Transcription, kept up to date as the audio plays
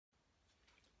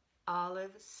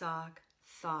Olive sock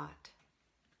thought.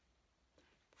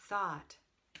 Thought,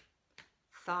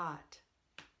 thought,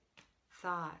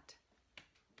 thought,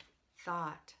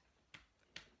 thought,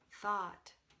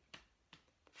 thought,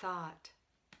 thought,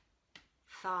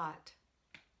 thought,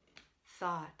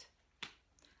 thought.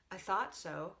 I thought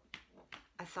so.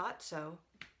 I thought so.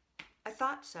 I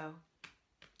thought so.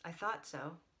 I thought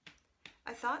so.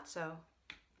 I thought so.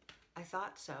 I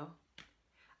thought so.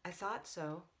 I thought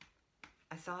so.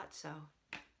 I thought so.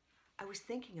 I was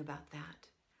thinking about that.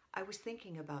 I was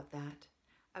thinking about that.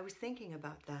 I was thinking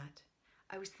about that.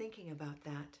 I was thinking about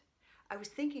that. I was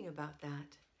thinking about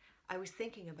that. I was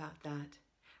thinking about that.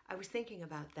 I was thinking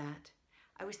about that.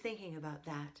 I was thinking about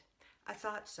that. I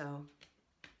thought so.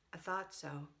 I thought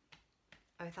so.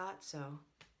 I thought so.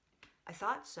 I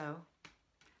thought so.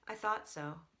 I thought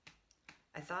so.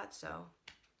 I thought so.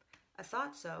 I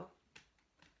thought so.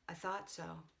 I thought so.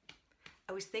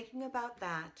 I was thinking about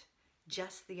that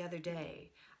just the other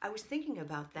day. I was thinking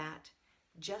about that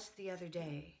just the other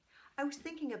day. I was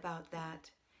thinking about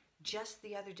that just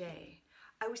the other day.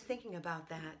 I was thinking about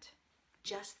that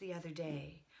just the other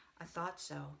day. I thought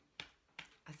so.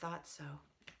 I thought so.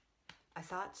 I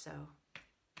thought so.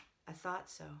 I thought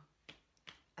so.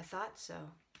 I thought so.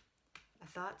 I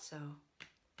thought so.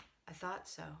 I thought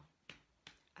so.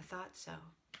 I thought so.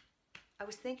 I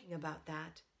was thinking about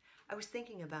that. I was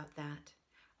thinking about that.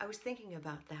 I was thinking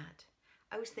about that.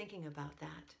 I was thinking about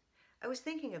that. I was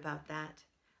thinking about that.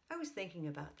 I was thinking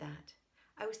about that.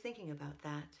 I was thinking about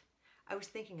that. I was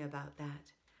thinking about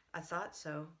that. I thought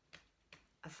so.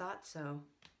 I thought so.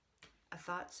 I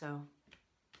thought so.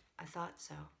 I thought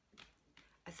so.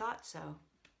 I thought so.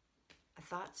 I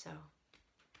thought so.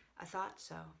 I thought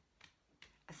so.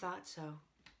 I thought so.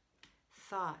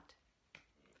 Thought.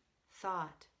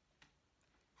 Thought.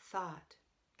 Thought.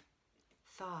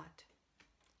 Thought.